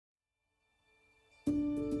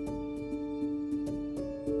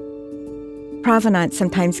provenance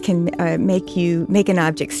sometimes can make an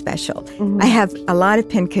object special. Mm-hmm. I have a lot of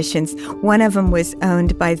pincushions. One of them was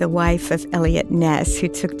owned by the wife of Eliot Ness, who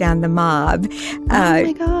took down the mob. Oh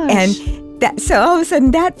my gosh. And so all of a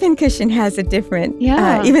sudden, that pincushion has a different,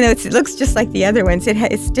 even though it looks just like the other ones,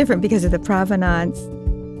 it's different because of the provenance.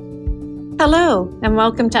 Hello, and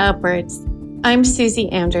welcome to Upwards. I'm Susie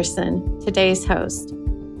Anderson, today's host.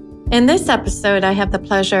 In this episode, I have the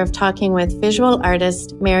pleasure of talking with visual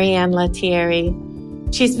artist Marianne Lettieri.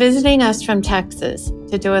 She's visiting us from Texas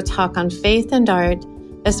to do a talk on faith and art,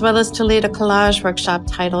 as well as to lead a collage workshop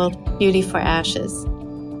titled Beauty for Ashes.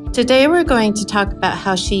 Today, we're going to talk about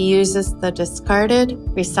how she uses the discarded,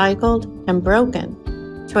 recycled, and broken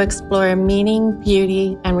to explore meaning,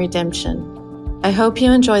 beauty, and redemption. I hope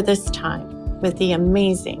you enjoy this time with the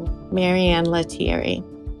amazing Marianne Lettieri.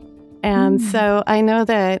 And so I know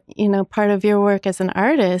that, part of your work as an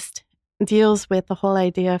artist deals with the whole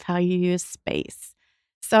idea of how you use space.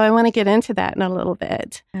 So I want to get into that in a little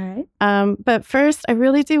bit. All right. But first, I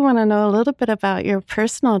really do want to know a little bit about your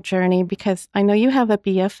personal journey, because I know you have a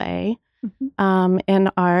BFA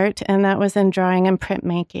in art, and that was in drawing and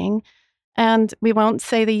printmaking. And we won't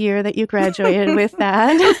say the year that you graduated with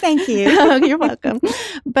that. Oh, thank you. You're welcome.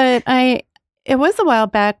 But it was a while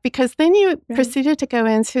back, because then you proceeded to go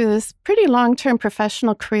into this pretty long-term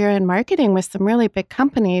professional career in marketing with some really big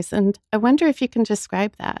companies. And I wonder if you can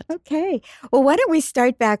describe that. Okay. Well, why don't we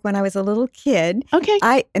start back when I was a little kid?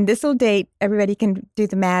 Okay. And this will date, everybody can do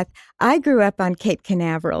the math. I grew up on Cape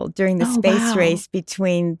Canaveral during the space race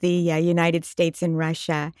between the United States and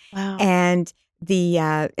Russia. Wow. And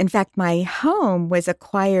in fact, my home was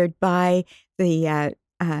acquired by the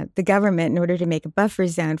government in order to make a buffer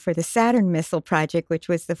zone for the Saturn missile project, which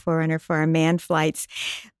was the forerunner for our manned flights.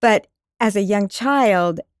 But as a young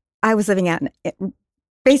child, I was living out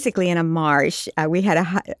basically in a marsh. We had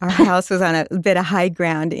our house was on a bit of high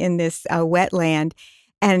ground in this wetland,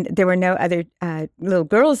 and there were no other little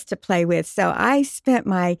girls to play with. So I spent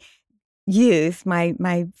my youth,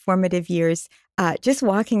 my formative years, just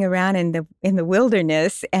walking around in the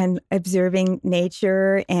wilderness and observing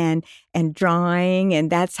nature and drawing, and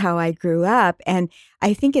that's how I grew up. And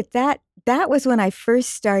I think that was when I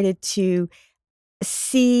first started to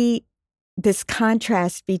see this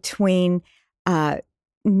contrast between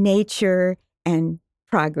nature and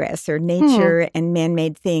progress, or nature and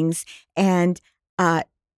man-made things, and I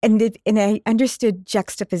understood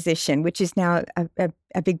juxtaposition, which is now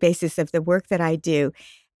a big basis of the work that I do.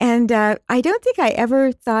 And I don't think I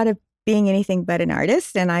ever thought of being anything but an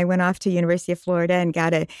artist. And I went off to University of Florida and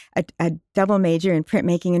got a double major in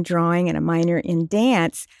printmaking and drawing and a minor in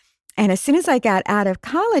dance. And as soon as I got out of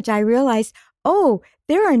college, I realized,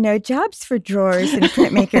 there are no jobs for drawers and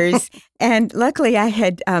printmakers. And luckily, I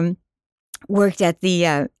had worked at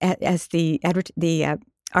as the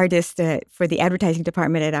artist for the advertising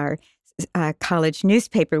department at our college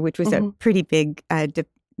newspaper, which was a pretty big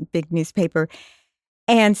newspaper.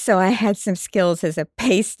 And so I had some skills as a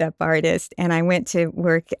paste-up artist, and I went to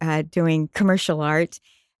work doing commercial art.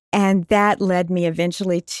 And that led me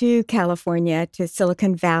eventually to California, to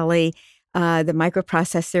Silicon Valley. The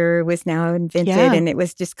microprocessor was now invented, and it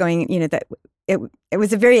was just going, that it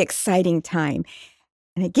was a very exciting time.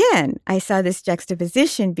 And again, I saw this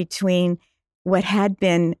juxtaposition between what had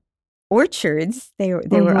been orchards. They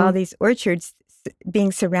were all these orchards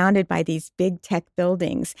being surrounded by these big tech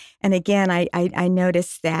buildings. And again, I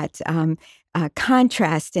noticed that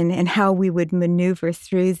contrast and how we would maneuver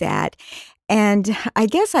through that. And I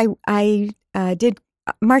guess I did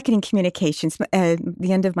marketing communications, the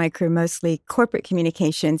end of my career, mostly corporate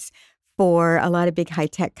communications for a lot of big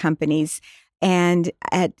high-tech companies. And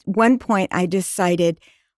at one point, I decided,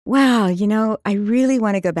 wow, I really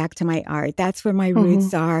want to go back to my art. That's where my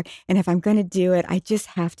roots are. And if I'm going to do it, I just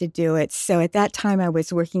have to do it. So at that time, I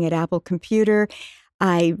was working at Apple Computer.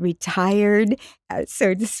 I retired,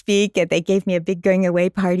 so to speak, and they gave me a big going away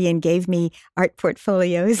party and gave me art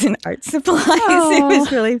portfolios and art supplies. It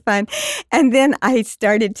was really fun. And then I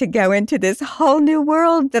started to go into this whole new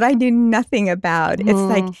world that I knew nothing about. It's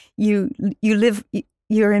like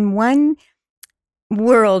you're in one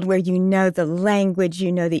world where you know the language,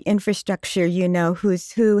 you know the infrastructure, you know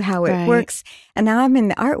who's who, how it works. And now I'm in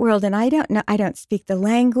the art world, and I don't speak the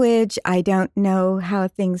language. I don't know how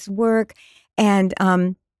things work. And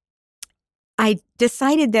I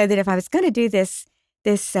decided, though, that if I was going to do this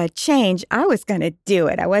change, I was going to do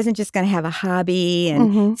it. I wasn't just going to have a hobby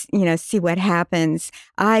and see what happens.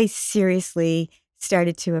 I seriously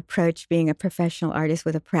started to approach being a professional artist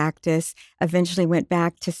with a practice. Eventually, went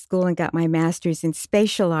back to school and got my master's in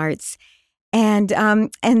spatial arts, and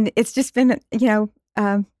it's just been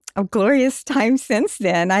a glorious time since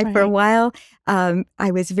then. For a while,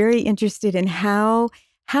 I was very interested in how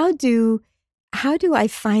do I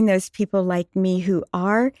find those people like me who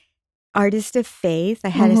are artists of faith. I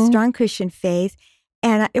had a strong Christian faith,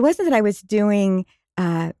 and it wasn't that I was doing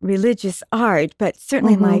religious art, but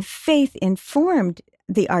certainly my faith informed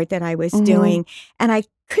the art that I was doing, and I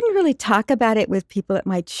couldn't really talk about it with people at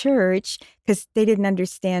my church because they didn't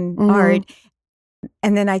understand art.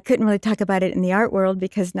 And then I couldn't really talk about it in the art world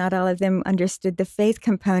because not all of them understood the faith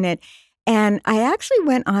component. And I actually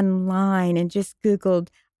went online and just Googled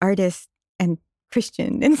artist and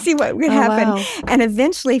Christian and see what would happen. Wow. And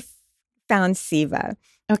eventually found SIVA.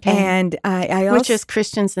 Okay. And I also, which is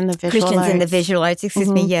Christians in the Visual Arts. Christians in the Visual Arts, excuse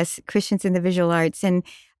me. Yes, Christians in the Visual Arts. And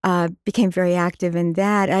became very active in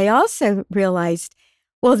that. I also realized,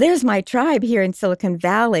 well, there's my tribe here in Silicon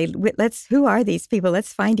Valley. Who are these people?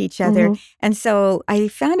 Let's find each other. And so I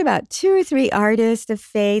found about 2 or 3 artists of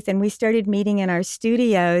faith, and we started meeting in our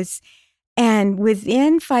studios. And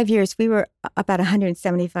within 5 years, we were about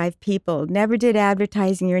 175 people. Never did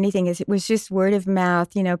advertising or anything. It was just word of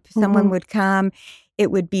mouth. You know, someone would come.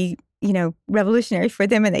 It would be, you know, revolutionary for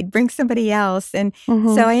them, and they'd bring somebody else. And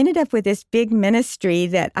so I ended up with this big ministry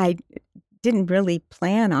that I didn't really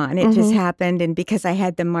plan on. It just happened. And because I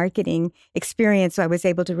had the marketing experience, so I was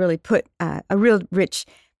able to really put a real rich,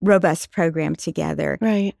 robust program together.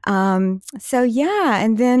 Right. So, yeah.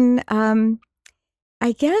 And then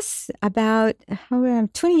I guess about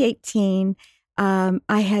 2018,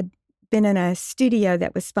 I had been in a studio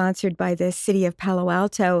that was sponsored by the city of Palo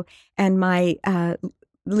Alto, and my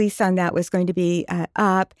lease on that was going to be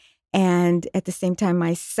up. And at the same time,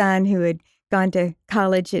 my son, who had gone to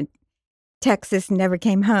college at Texas, never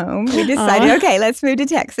came home. We decided, okay, let's move to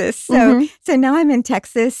Texas. So now I'm in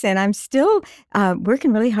Texas, and I'm still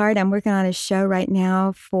working really hard. I'm working on a show right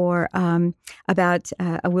now for about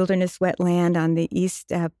a wilderness wetland on the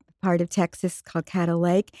east part of Texas called Cattle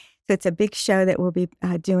Lake. So it's a big show that we'll be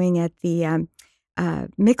doing at the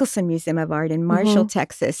Mickelson Museum of Art in Marshall,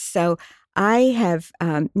 Texas. So I have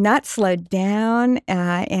not slowed down,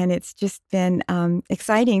 and it's just been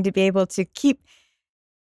exciting to be able to keep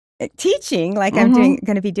teaching like I'm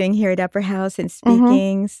going to be doing here at Upper House and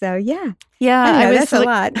speaking. So yeah. That's a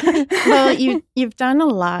lot. Well, you've done a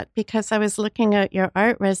lot, because I was looking at your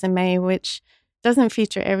art resume, which doesn't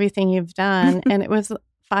feature everything you've done. And it was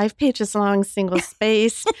 5 pages long, single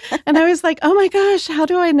spaced. And I was like, oh my gosh, how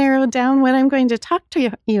do I narrow down what I'm going to talk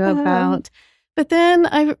to you about? But then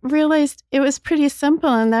I realized it was pretty simple.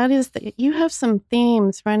 And that is that you have some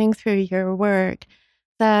themes running through your work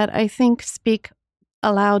that I think speak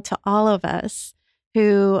aloud to all of us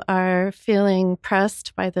who are feeling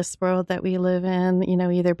pressed by this world that we live in, you know,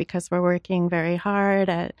 either because we're working very hard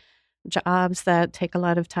at jobs that take a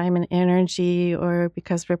lot of time and energy, or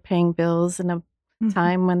because we're paying bills in a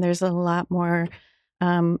time when there's a lot more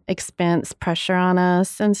expense pressure on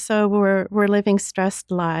us. And so we're living stressed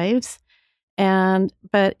lives.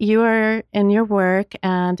 But you are, in your work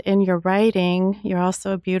and in your writing, you're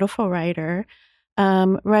also a beautiful writer,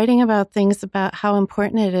 writing about things about how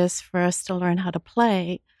important it is for us to learn how to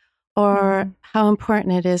play, or how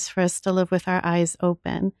important it is for us to live with our eyes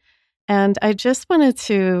open. And I just wanted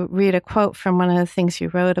to read a quote from one of the things you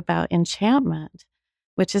wrote about enchantment,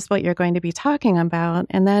 which is what you're going to be talking about.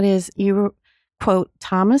 And that is, you quote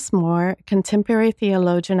Thomas More, contemporary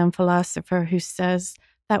theologian and philosopher, who says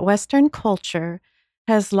that Western culture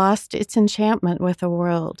has lost its enchantment with the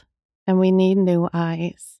world, and we need new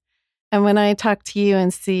eyes. And when I talk to you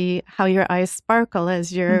and see how your eyes sparkle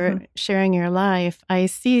as you're sharing your life, I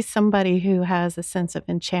see somebody who has a sense of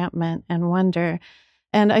enchantment and wonder.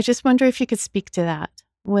 And I just wonder if you could speak to that.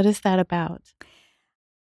 What is that about?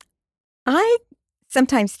 I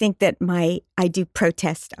sometimes think that I do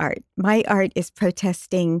protest art. My art is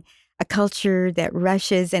protesting a culture that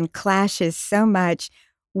rushes and clashes so much.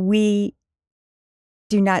 We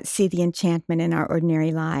do not see the enchantment in our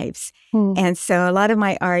ordinary lives. And so a lot of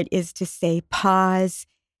my art is to say, pause,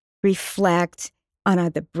 reflect on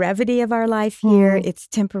the brevity of our life here, its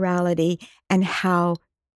temporality, and how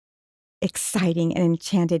exciting and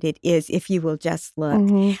enchanted it is if you will just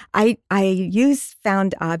look. I use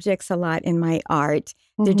found objects a lot in my art.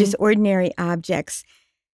 They're just ordinary objects.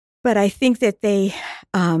 But I think that they,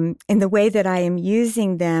 in the way that I am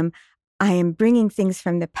using them, I am bringing things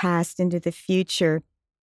from the past into the future.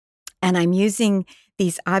 And I'm using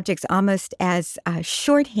these objects almost as a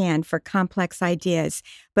shorthand for complex ideas.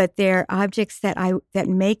 But they're objects that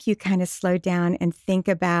make you kind of slow down and think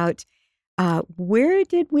about, where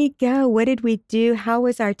did we go? What did we do? How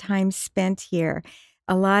was our time spent here?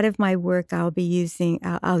 A lot of my work I'll use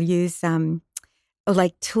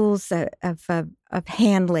like tools of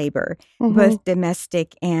hand labor, Mm-hmm. both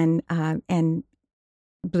domestic and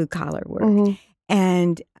blue collar work. Mm-hmm.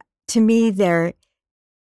 And to me, they're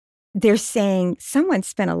saying someone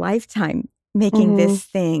spent a lifetime making Mm-hmm. this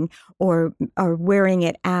thing or wearing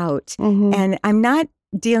it out. Mm-hmm. And I'm not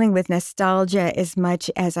dealing with nostalgia as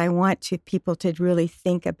much as I want people to really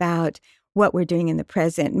think about what we're doing in the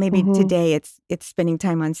present. Maybe Mm-hmm. today it's spending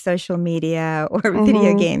time on social media or Mm-hmm.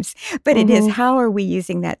 video games, but it is Mm-hmm. how are we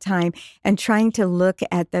using that time and trying to look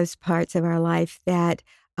at those parts of our life that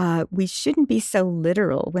we shouldn't be so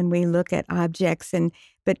literal when we look at objects,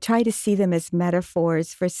 but try to see them as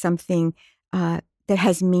metaphors for something that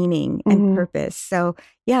has meaning and Mm-hmm. purpose. So,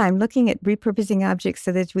 yeah, I'm looking at repurposing objects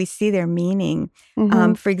so that we see their meaning.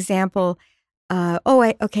 Mm-hmm. For example,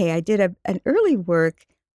 I did an early work.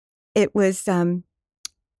 It was an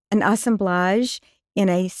assemblage in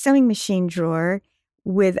a sewing machine drawer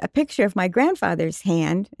with a picture of my grandfather's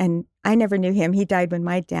hand, and I never knew him. He died when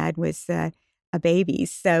my dad was a baby,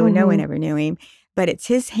 so no one Mm-hmm. ever knew him. But it's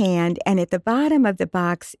his hand, and at the bottom of the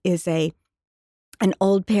box is an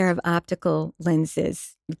old pair of optical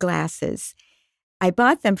lenses, glasses. I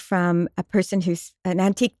bought them from a person who's an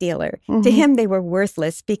antique dealer. Mm-hmm. To him, they were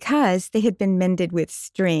worthless because they had been mended with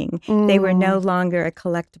string. They were no longer a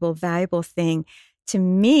collectible, valuable thing. To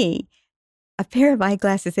me, a pair of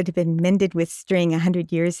eyeglasses that had been mended with string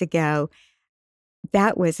 100 years ago,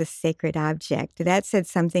 that was a sacred object. That said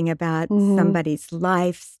something about somebody's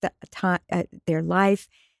life, their life,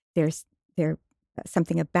 their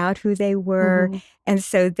something about who they were. Mm-hmm. And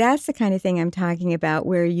so that's the kind of thing I'm talking about,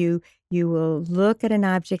 where you will look at an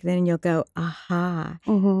object, then you'll go, aha.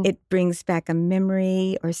 Mm-hmm. It brings back a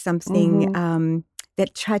memory or something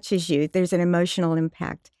that touches you. There's an emotional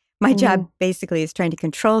impact. My job basically is trying to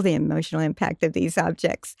control the emotional impact of these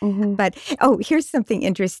objects. Mm-hmm. But, here's something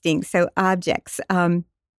interesting. So objects.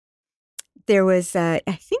 There was, I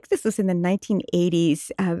think this was in the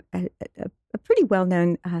 1980s, a pretty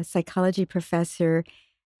well-known psychology professor.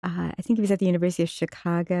 I think he was at the University of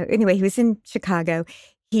Chicago. Anyway, he was in Chicago.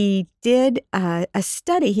 He did a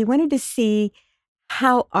study. He wanted to see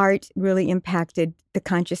how art really impacted the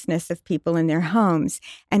consciousness of people in their homes.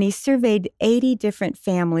 And he surveyed 80 different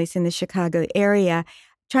families in the Chicago area,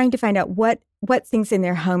 trying to find out what things in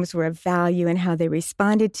their homes were of value and how they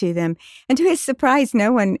responded to them. And to his surprise,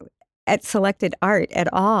 no one had selected art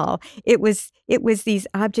at all. It was these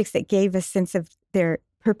objects that gave a sense of their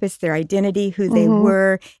purpose, their identity, who they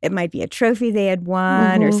were. It might be a trophy they had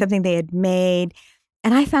won or something they had made.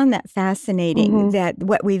 And I found that fascinating, that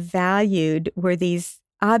what we valued were these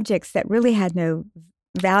objects that really had no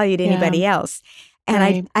value to anybody else.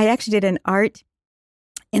 And I actually did an art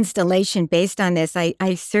installation based on this.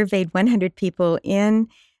 I surveyed 100 people in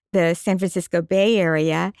the San Francisco Bay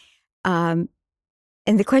Area. And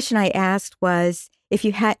the question I asked was, if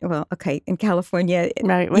you had, in California,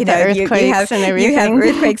 right, with the earthquakes and everything. You have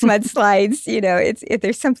earthquakes, mudslides,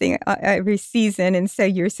 there's something every season. And so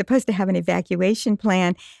you're supposed to have an evacuation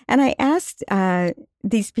plan. And I asked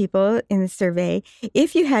these people in the survey,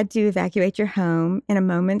 if you had to evacuate your home in a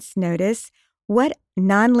moment's notice, what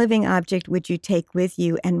non-living object would you take with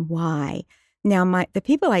you and why? Now, the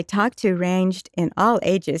people I talked to ranged in all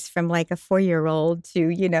ages, from like a 4-year-old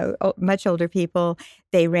to, much older people.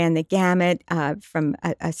 They ran the gamut from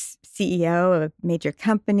a CEO of a major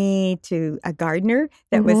company to a gardener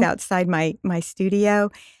that was outside my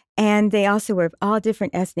studio. And they also were of all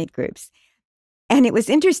different ethnic groups. And it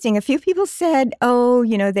was interesting. A few people said,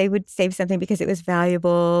 they would save something because it was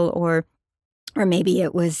valuable, or maybe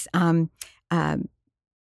it was, I don't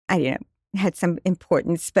know, had some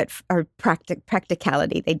importance, or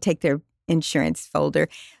practicality. They'd take their insurance folder.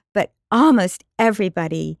 But almost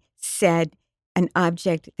everybody said an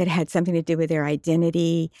object that had something to do with their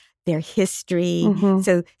identity, their history.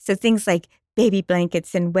 So things like baby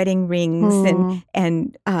blankets and wedding rings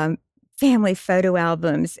and family photo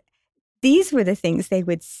albums. These were the things they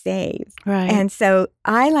would save. Right. And so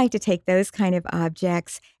I like to take those kind of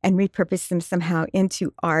objects and repurpose them somehow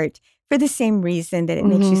into art, for the same reason that it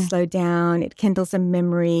makes you slow down, it kindles a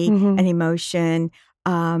memory, an emotion,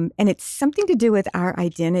 and it's something to do with our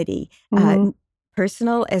identity,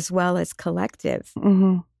 personal as well as collective.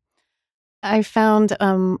 I found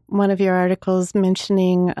one of your articles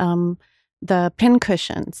mentioning the pin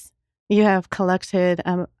cushions. You have collected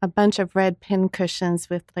a bunch of red pin cushions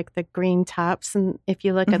with like the green tops. And if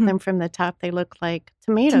you look at them from the top, they look like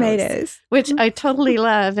tomatoes. Which I totally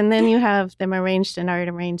love. And then you have them arranged in art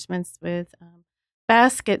arrangements with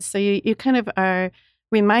baskets. So you kind of are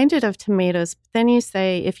reminded of tomatoes. But then you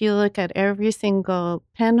say, if you look at every single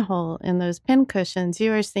pinhole in those pin cushions,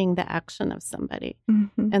 you are seeing the action of somebody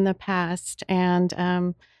in the past.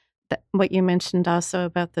 And what you mentioned also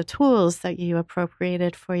about the tools that you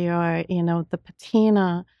appropriated for your art, the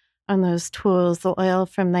patina on those tools, the oil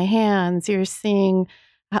from the hands, you're seeing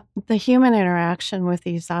the human interaction with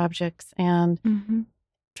these objects and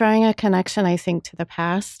drawing a connection, I think, to the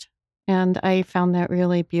past. And I found that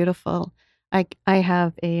really beautiful. I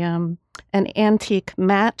have an antique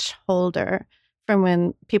match holder from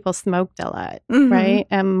when people smoked a lot, right?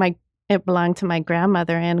 And it belonged to my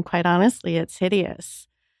grandmother, and quite honestly, it's hideous.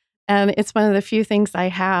 And it's one of the few things I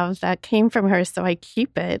have that came from her, so I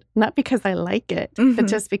keep it, not because I like it, but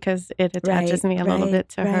just because it attaches me a little bit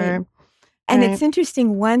to her. And it's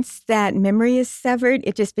interesting, once that memory is severed,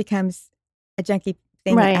 it just becomes a junky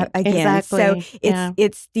thing again. Exactly. So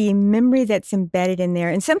it's the memory that's embedded in there.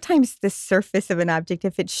 And sometimes the surface of an object,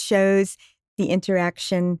 if it shows the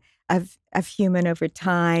interaction of human over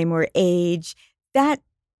time or age, that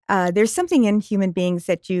there's something in human beings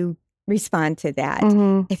that you respond to that.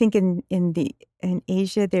 I think in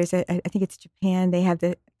Asia, there's I think it's Japan, they have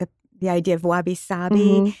the idea of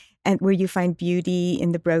wabi-sabi, and where you find beauty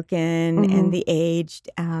in the broken and the aged.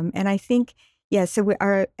 And I think, so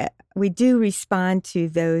we do respond to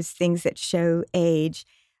those things that show age.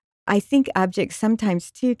 I think objects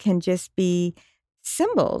sometimes too can just be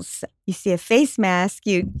symbols. You see a face mask,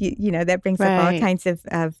 you know, that brings up all kinds of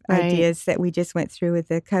ideas that we just went through with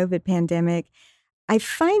the COVID pandemic. I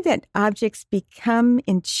find that objects become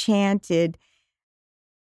enchanted,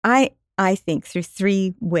 I think, through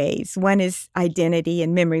three ways. One is identity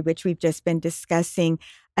and memory, which we've just been discussing.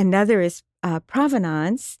 Another is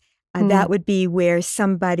provenance. That would be where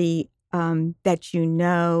somebody that you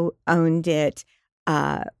know owned it,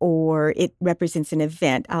 or it represents an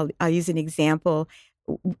event. I'll use an example.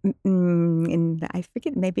 I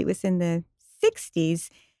forget, maybe it was in the 60s.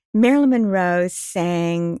 Marilyn Monroe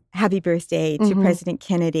sang Happy Birthday to President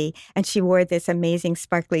Kennedy, and she wore this amazing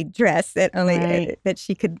sparkly dress that only that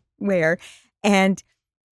she could wear. And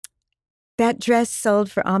that dress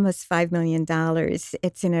sold for almost $5 million.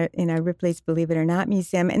 It's in a Ripley's Believe It or Not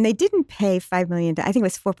museum, and they didn't pay $5 million. I think it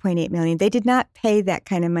was $4.8 million. They did not pay that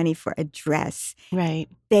kind of money for a dress. Right.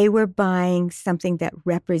 They were buying something that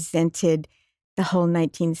represented the whole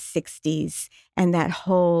 1960s and that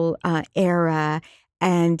whole era.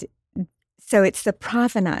 And so it's the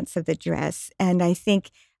provenance of the dress. And I think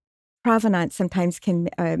provenance sometimes can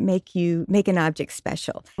make an object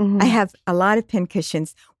special. I have a lot of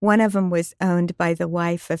pincushions. One of them was owned by the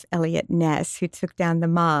wife of Eliot Ness, who took down the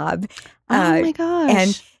mob. Oh my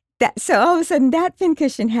gosh. And so all of a sudden that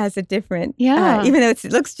pincushion has a different, even though it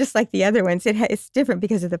looks just like the other ones, it's different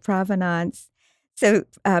because of the provenance. So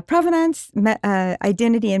provenance,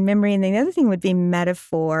 identity, and memory. And the other thing would be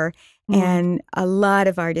metaphor. And a lot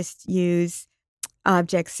of artists use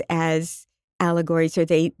objects as allegories, or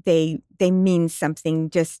they mean something,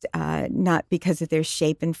 just not because of their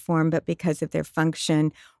shape and form, but because of their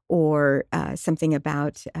function, or something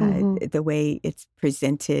about the way it's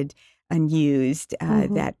presented and used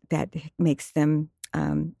that makes them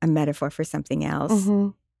a metaphor for something else.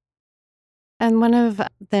 And one of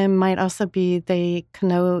them might also be they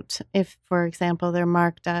connote, if, for example, they're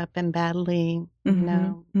marked up and badly,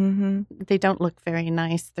 they don't look very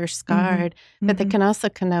nice, they're scarred, but they can also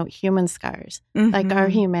connote human scars. Like our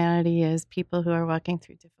humanity is people who are walking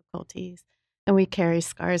through difficulties, and we carry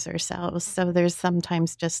scars ourselves. So there's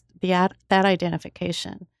sometimes just that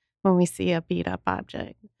identification when we see a beat up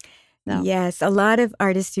object. No. Yes, a lot of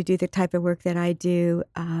artists who do the type of work that I do,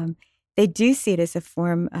 they do see it as a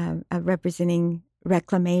form of representing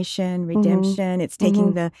reclamation, redemption. It's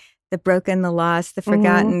taking the broken, the lost, the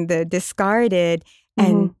forgotten, the discarded,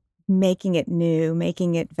 and making it new,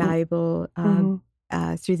 making it valuable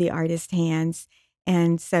through the artist's hands.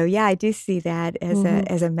 And so, I do see that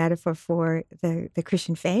as a metaphor for the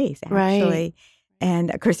Christian faith, actually.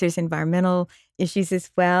 And of course, there's environmental issues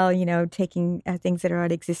as well, taking things that are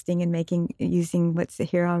already existing and using what's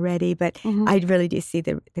here already. But I really do see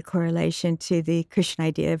the correlation to the Christian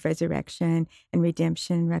idea of resurrection and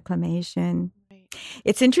redemption, reclamation.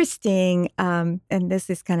 It's interesting, and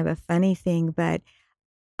this is kind of a funny thing, but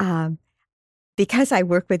because I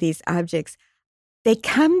work with these objects, they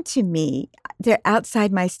come to me. They're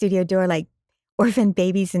outside my studio door like orphan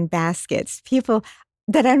babies in baskets. People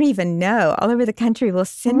that I don't even know all over the country will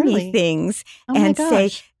send me things and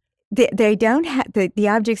say they don't have the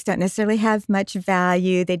objects don't necessarily have much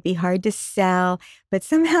value. They'd be hard to sell, but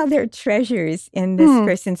somehow they're treasures in this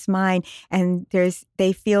person's mind. And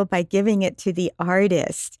they feel by giving it to the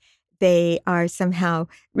artist they are somehow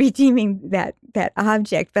redeeming that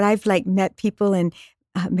object. But I've like met people in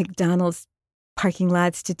McDonald's parking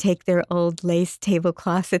lots to take their old lace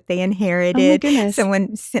tablecloths that they inherited. Oh my goodness.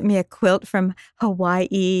 Someone sent me a quilt from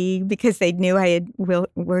Hawaii because they knew I had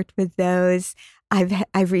worked with those.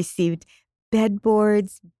 I've received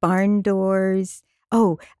bedboards, barn doors.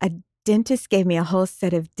 Oh, a dentist gave me a whole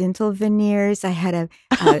set of dental veneers. I had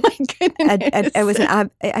Oh my goodness.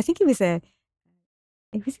 I think it was either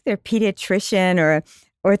a pediatrician or a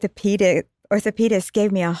orthopedist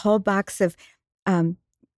gave me a whole box of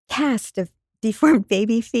cast of deformed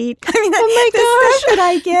baby feet. I mean, Oh my the gosh. stuff that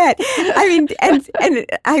I get. I mean, and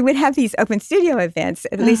I would have these open studio events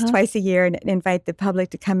at least twice a year and invite the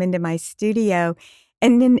public to come into my studio.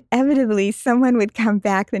 And then inevitably, someone would come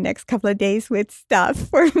back the next couple of days with stuff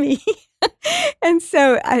for me. And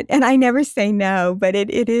so, I never say no, but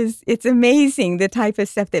it's amazing the type of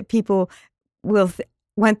stuff that people will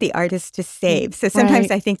want the artist to save. So sometimes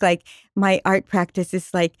Right. I think like my art practice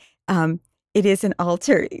is like, it is an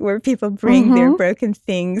altar where people bring their broken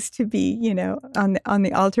things to be, on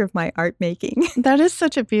the altar of my art making. That is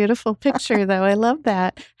such a beautiful picture, though. I love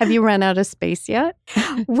that. Have you run out of space yet?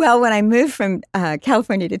 Well, when I moved from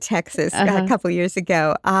California to Texas a couple years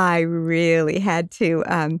ago, I really had to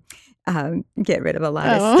get rid of a lot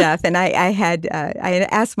of stuff. And I had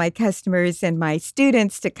asked my customers and my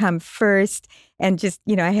students to come first and just,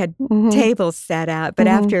 I had tables set out. But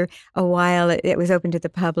after a while, it was open to the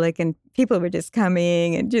public and people were just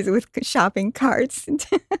coming and just with shopping carts.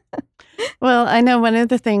 Well, I know one of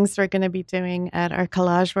the things we're going to be doing at our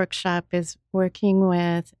collage workshop is working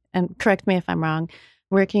with, and correct me if I'm wrong,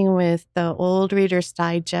 working with the old Reader's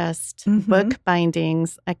Digest book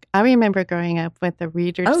bindings. Like I remember growing up with the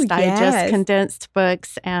Reader's Digest condensed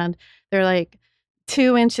books, and they're like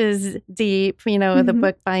 2 inches deep, the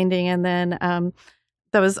book binding, and then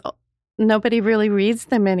those nobody really reads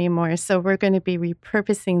them anymore. So we're going to be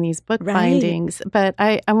repurposing these book bindings. But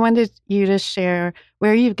I wanted you to share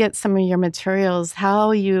where you get some of your materials,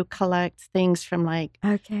 how you collect things from like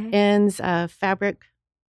ends of fabric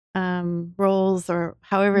rolls or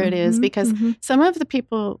however it is, because some of the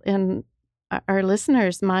people in our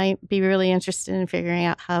listeners might be really interested in figuring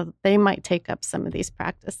out how they might take up some of these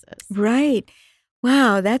practices. Right.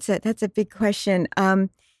 Wow, that's a big question. I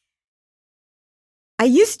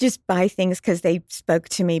used to just buy things because they spoke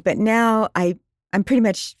to me, but now I'm pretty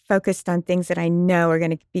much focused on things that I know are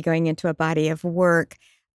going to be going into a body of work.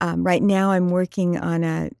 Right now, I'm working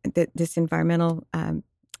on this environmental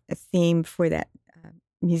theme for that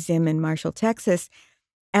museum in Marshall, Texas.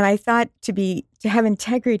 And I thought to have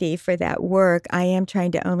integrity for that work, I am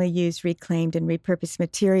trying to only use reclaimed and repurposed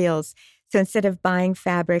materials. So instead of buying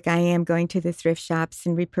fabric, I am going to the thrift shops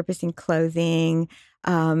and repurposing clothing,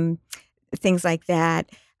 things like that.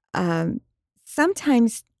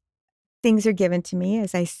 Sometimes things are given to me,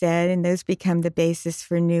 as I said, and those become the basis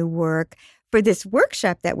for new work. For this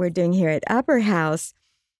workshop that we're doing here at Upper House,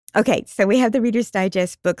 okay, so we have the Reader's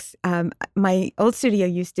Digest books. My old studio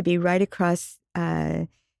used to be right across the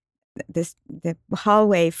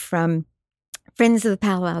hallway from Friends of the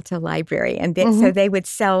Palo Alto Library. And so they would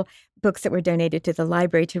sell books that were donated to the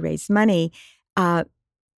library to raise money.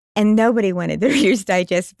 And nobody wanted the Reader's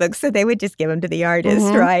Digest books, so they would just give them to the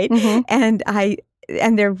artist, right? And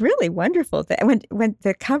they're really wonderful. When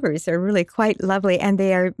the covers are really quite lovely, and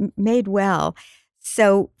they are made well.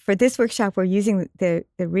 So for this workshop, we're using the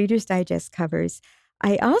Reader's Digest covers.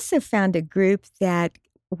 I also found a group that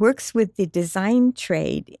works with the design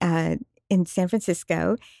trade in San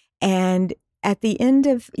Francisco, and at the end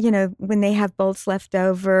of, when they have bolts left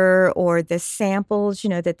over or the samples,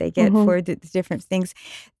 that they get for the different things,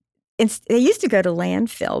 they used to go to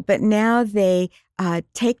landfill, but now they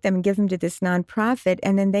take them and give them to this nonprofit,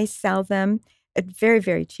 and then they sell them at very,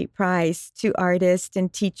 very cheap price to artists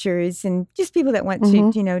and teachers and just people that want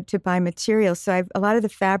to, to buy materials. So a lot of the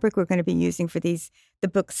fabric we're going to be using for the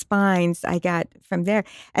book spines I got from there.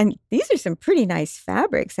 And these are some pretty nice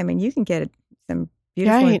fabrics. I mean, you can get some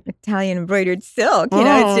beautiful Italian embroidered silk.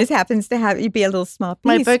 It just happens to be a little small piece.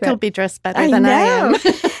 My book will be dressed better than I am.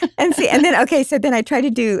 And then I try to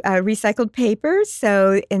do recycled paper.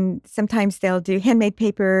 So, and sometimes they'll do handmade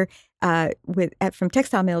paper from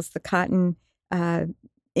textile mills. The cotton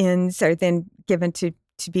ends are then given to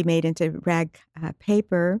be made into rag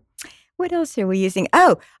paper. What else are we using?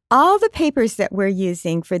 Oh, all the papers that we're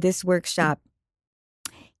using for this workshop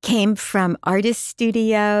came from artist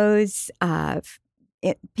studios,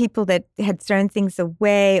 people that had thrown things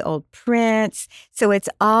away, old prints. So it's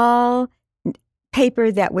all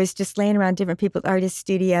paper that was just laying around different people's artist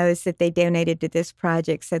studios that they donated to this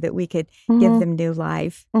project so that we could give them new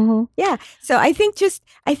life. Yeah. So I think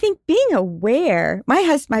being aware,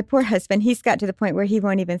 my poor husband, he's got to the point where he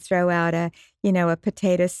won't even throw out a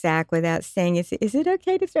potato sack without saying, is it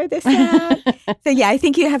okay to throw this out? So yeah, I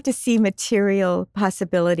think you have to see material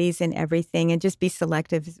possibilities in everything and just be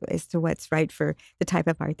selective as to what's right for the type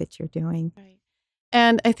of art that you're doing. Right.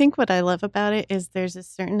 And I think what I love about it is there's a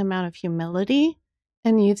certain amount of humility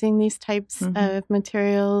in using these types of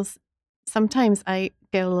materials. Sometimes I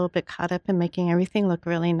get a little bit caught up in making everything look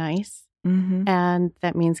really nice. And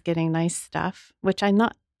that means getting nice stuff, which I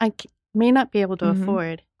may not be able to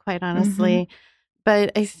afford, quite honestly.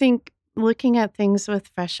 But I think looking at things with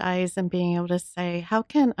fresh eyes and being able to say, how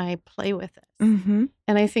can I play with this? And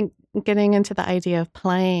I think getting into the idea of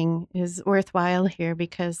playing is worthwhile here,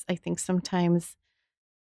 because I think sometimes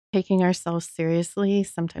taking ourselves seriously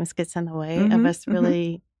sometimes gets in the way of us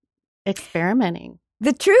really experimenting.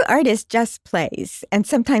 The true artist just plays, and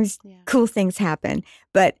sometimes cool things happen.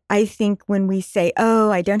 But I think when we say,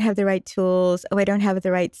 oh, I don't have the right tools, oh, I don't have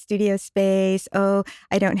the right studio space, oh,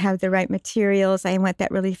 I don't have the right materials, I want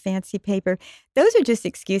that really fancy paper, those are just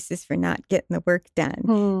excuses for not getting the work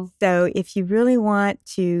done. So if you really want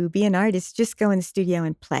to be an artist, just go in the studio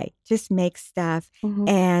and play. Just make stuff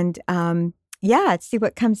and see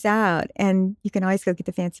what comes out. And you can always go get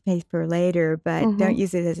the fancy paper later, but don't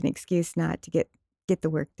use it as an excuse not to get the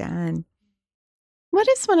work done. What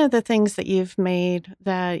is one of the things that you've made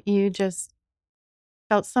that you just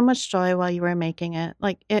felt so much joy while you were making it?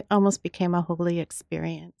 Like it almost became a holy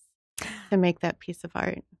experience to make that piece of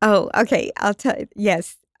art. Oh, okay. I'll tell you.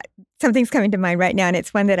 Yes. Something's coming to mind right now, and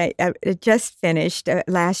it's one that I just finished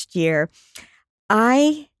last year.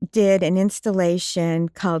 I did an installation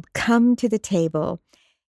called Come to the Table.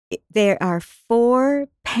 There are 4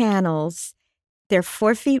 panels. They're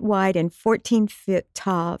 4 feet wide and 14 feet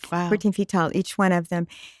tall. Wow. 14 feet tall, each one of them.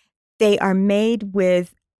 They are made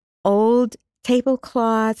with old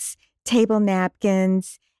tablecloths, table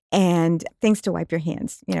napkins, and things to wipe your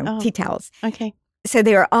hands, tea towels. Okay. So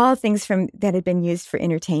they are all things that had been used for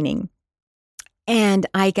entertaining. And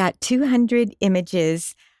I got 200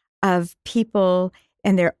 images of people,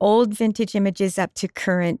 and they're old vintage images up to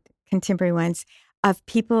current contemporary ones, of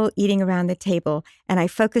people eating around the table. And I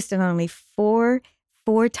focused on only four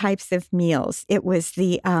types of meals. It was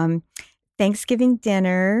the Thanksgiving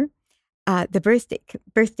dinner, the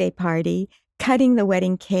birthday party, cutting the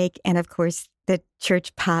wedding cake, and of course, the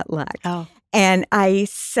church potluck. Oh. And I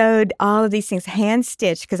sewed all of these things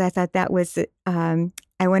hand-stitched because I thought that was, I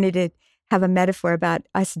wanted to have a metaphor about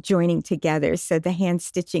us joining together. So the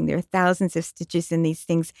hand-stitching, there are thousands of stitches in these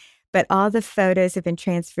things, but all the photos have been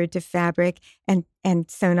transferred to fabric and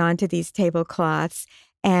sewn onto these tablecloths.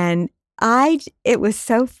 And it was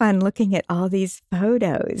so fun looking at all these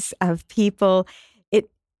photos of people.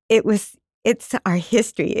 It's our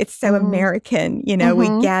history. It's so American.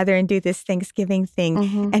 We gather and do this Thanksgiving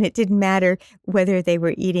thing. And it didn't matter whether they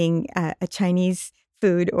were eating a Chinese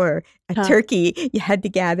food or a turkey. You had to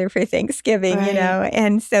gather for Thanksgiving,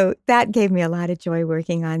 And so that gave me a lot of joy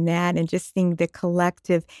working on that and just seeing the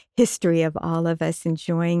collective history of all of us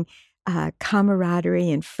enjoying camaraderie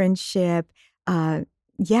and friendship.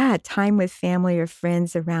 Time with family or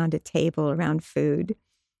friends around a table, around food.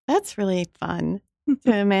 That's really fun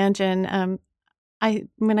to imagine.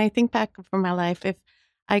 When I think back over my life, if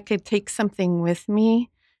I could take something with me,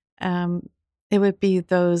 it would be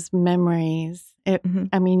those memories.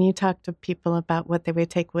 I mean, you talk to people about what they would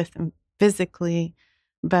take with them physically,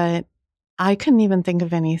 but I couldn't even think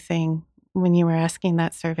of anything when you were asking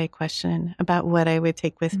that survey question about what I would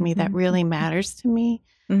take with me that really matters to me.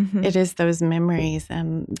 It is those memories.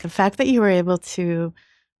 And the fact that you were able to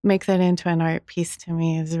make that into an art piece to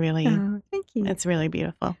me is really, thank you. It's really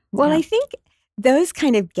beautiful. Well, I think those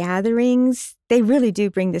kind of gatherings, they really do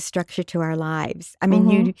bring the structure to our lives. I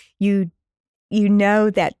mean, you know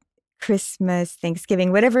that Christmas,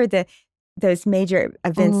 Thanksgiving, whatever those major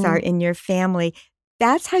events are in your family,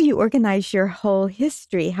 that's how you organize your whole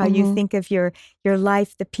history, how you think of your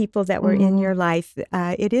life, the people that were in your life.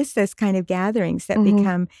 It is those kind of gatherings that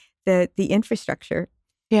become the infrastructure.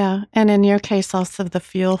 Yeah, and in your case, also the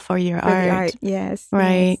fuel for your art. The art, yes.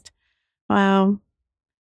 Right. Yes. Wow.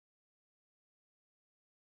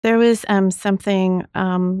 There was something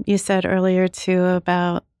you said earlier, too,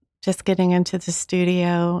 about just getting into the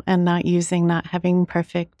studio and not having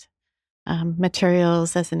perfect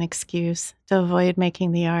materials as an excuse to avoid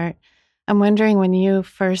making the art. I'm wondering, when you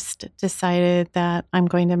first decided that I'm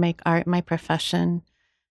going to make art my profession,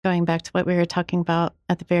 going back to what we were talking about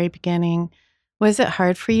at the very beginning, was it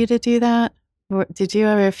hard for you to do that? Did you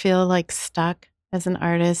ever feel like stuck as an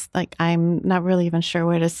artist? Like, I'm not really even sure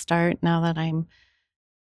where to start now that I'm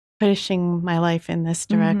pushing my life in this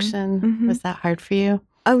direction. Was that hard for you?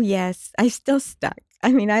 Oh, yes. I'm still stuck.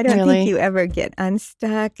 I mean, I don't think you ever get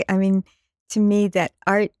unstuck. I mean, to me, that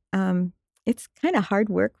art, it's kind of hard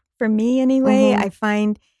work for me anyway. I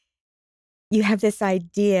find you have this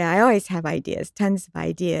idea. I always have ideas, tons of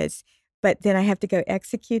ideas, but then I have to go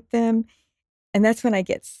execute them. And that's when I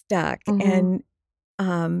get stuck. And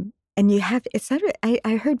you have, it's sort of,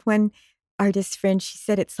 I heard one artist friend, she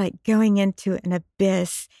said it's like going into an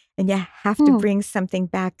abyss and you have to bring something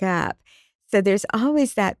back up. So there's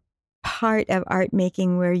always that part of art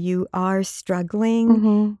making where you are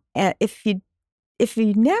struggling. If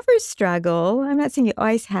you never struggle, I'm not saying you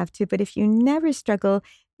always have to, but if you never struggle,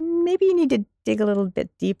 maybe you need to dig a little bit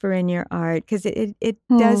deeper in your art, because it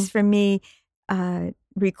does, for me,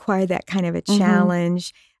 require that kind of a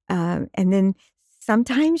challenge. And then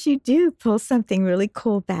sometimes you do pull something really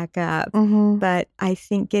cool back up. But I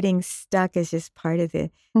think getting stuck is just part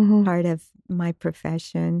of my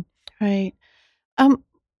profession. Right.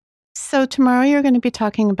 So tomorrow you're going to be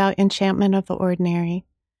talking about enchantment of the ordinary.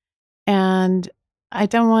 And I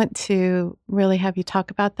don't want to really have you talk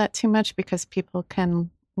about that too much because people can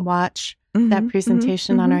watch that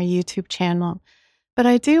presentation on our YouTube channel. But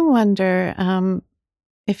I do wonder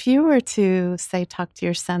if you were to, say, talk to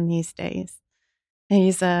your son these days.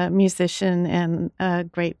 He's a musician in a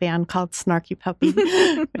great band called Snarky Puppy,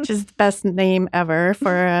 which is the best name ever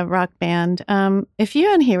for a rock band. If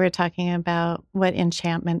you and he were talking about what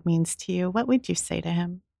enchantment means to you, what would you say to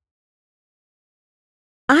him?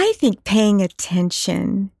 I think paying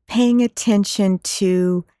attention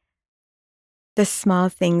to the small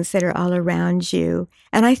things that are all around you.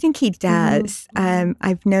 And I think he does.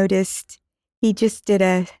 I've noticed he just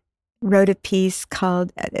wrote a piece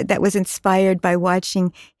called, that was inspired by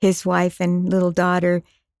watching his wife and little daughter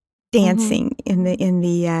dancing in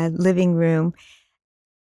the living room.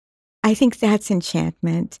 I think that's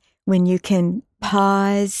enchantment, when you can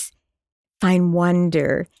pause, find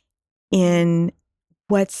wonder in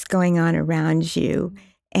what's going on around you.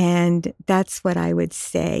 And that's what I would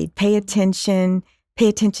say. Pay attention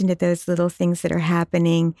to those little things that are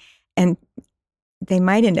happening. And they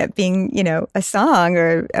might end up being, a song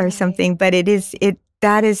or something, but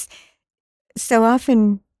that is so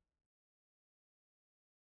often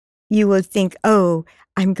you will think, oh,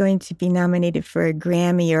 I'm going to be nominated for a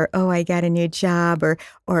Grammy, or, oh, I got a new job, or,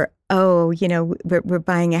 oh, we're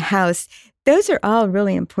buying a house. Those are all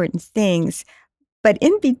really important things. But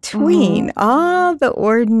in between all the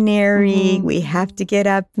ordinary, we have to get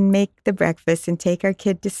up and make the breakfast and take our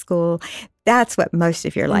kid to school. That's what most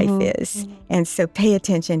of your life is. And so pay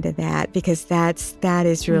attention to that, because that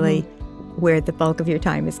is really where the bulk of your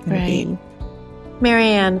time is going to be.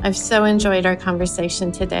 Marianne, I've so enjoyed our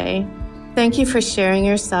conversation today. Thank you for sharing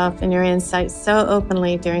yourself and your insights so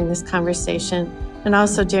openly during this conversation, and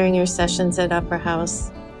also during your sessions at Upper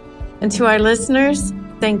House. And to our listeners,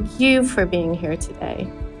 thank you for being here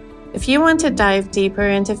today. If you want to dive deeper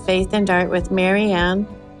into faith and art with Marianne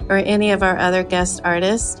or any of our other guest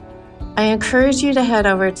artists, I encourage you to head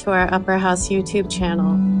over to our Upper House YouTube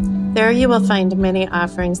channel. There you will find many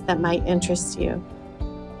offerings that might interest you.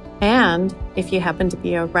 And if you happen to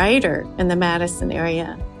be a writer in the Madison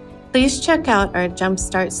area, please check out our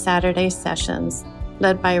Jumpstart Saturday sessions,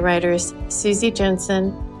 led by writers Susie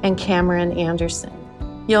Jensen and Cameron Anderson.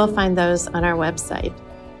 You'll find those on our website.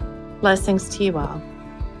 Blessings to you all.